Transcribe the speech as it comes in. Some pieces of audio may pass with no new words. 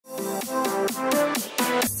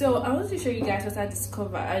So I want to show you guys what I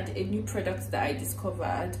discovered, a new product that I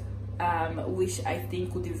discovered, which I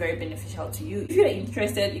think would be very beneficial to you. If you're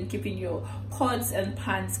interested in keeping your pots and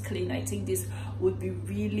pans clean, I think this would be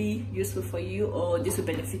really useful for you, or this will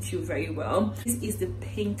benefit you very well. This is the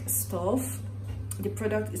Pink Stuff. The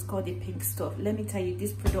product is called the Pink Stuff. Let me tell you,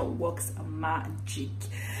 this product works magic.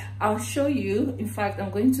 I'll show you. In fact,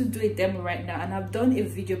 I'm going to do a demo right now, and I've done a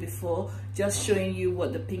video before just showing you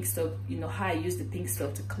what the Pink Stuff, how I use the Pink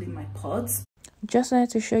Stuff to clean my pots. Just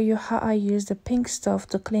wanted to show you how I use the Pink Stuff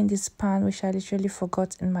to clean this pan, which I literally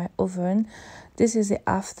forgot in my oven. This is the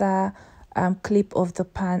after clip of the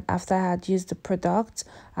pan after I had used the product.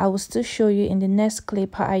 I will still show you in the next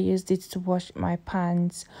clip how I used it to wash my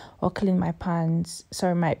pans or clean my pans,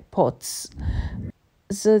 sorry, my pots.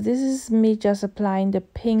 So this is me just applying the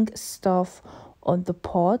Pink Stuff on the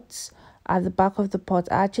pots, at the back of the pot.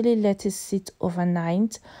 I actually let it sit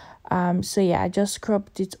overnight. So yeah, I just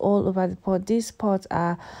scrubbed it all over the pot. These pots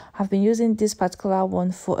have been using this particular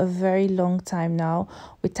one for a very long time now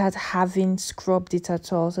without having scrubbed it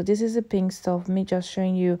at all. So this is the Pink Stuff, me just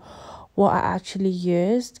showing you what I actually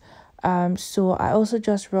used. So I also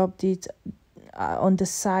just rubbed it on the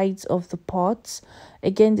sides of the pots.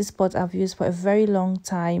 Again, this pot I've used for a very long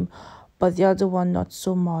time, but the other one not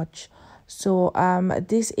so much. So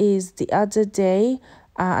this is the other day,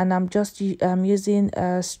 and I'm just using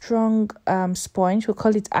a strong sponge. We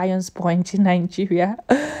call it iron sponge in Nigeria.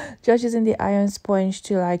 Just using the iron sponge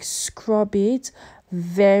to like scrub it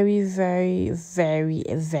very, very, very,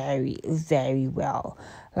 very, very well,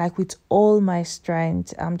 like with all my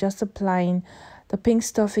strength. I'm just applying the Pink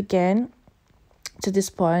Stuff again to the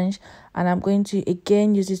sponge, and I'm going to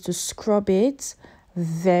again use it to scrub it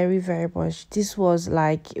very, very much. This was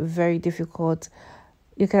like very difficult.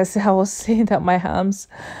 You can see I was saying that my arms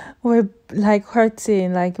were like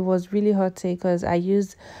hurting, like it was really hurting because I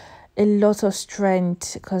used a lot of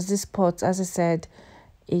strength, because this pot, as I said,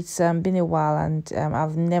 it's been a while, and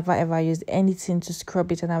I've never ever used anything to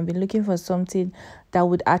scrub it, and I've been looking for something that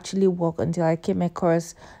would actually work until I came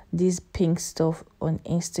across this Pink Stuff on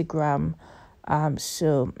Instagram.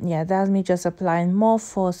 So yeah, that's me just applying more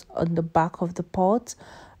force on the back of the pot,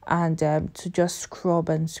 and to just scrub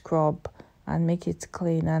and make it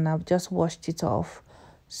clean, and I've just washed it off.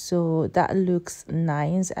 So that looks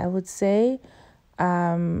nice, I would say.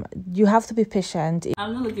 You have to be patient.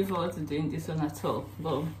 I'm not looking forward to doing this one at all,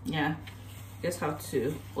 but yeah, just have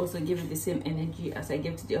to also give it the same energy as I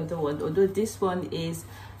gave to the other one, although this one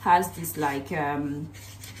has this like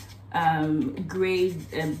gray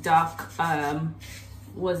and dark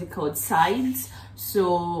what's it called, sides,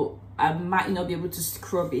 so I might not be able to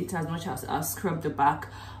scrub it as much as I'll scrub the back,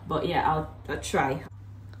 but yeah, I'll try.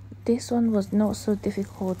 This one was not so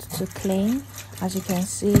difficult to clean. As you can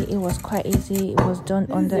see, it was quite easy. It was done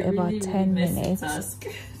under about 10 minutes.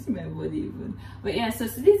 My body even. But yeah, so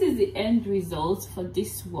this is the end result for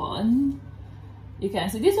this one. You can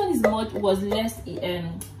see this one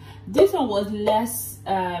was less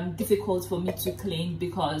difficult for me to clean,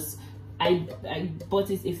 because I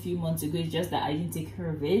bought it a few months ago. It's just that I didn't take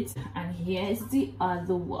care of it. And here's the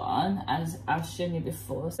other one, as I've shown you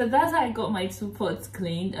before. So that's how I got my 2 pots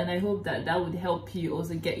cleaned, and I hope that would help you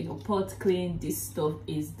also get your pot cleaned. This stuff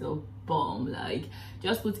is the bomb. Like,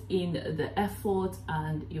 just put in the effort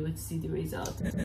and you would see the result.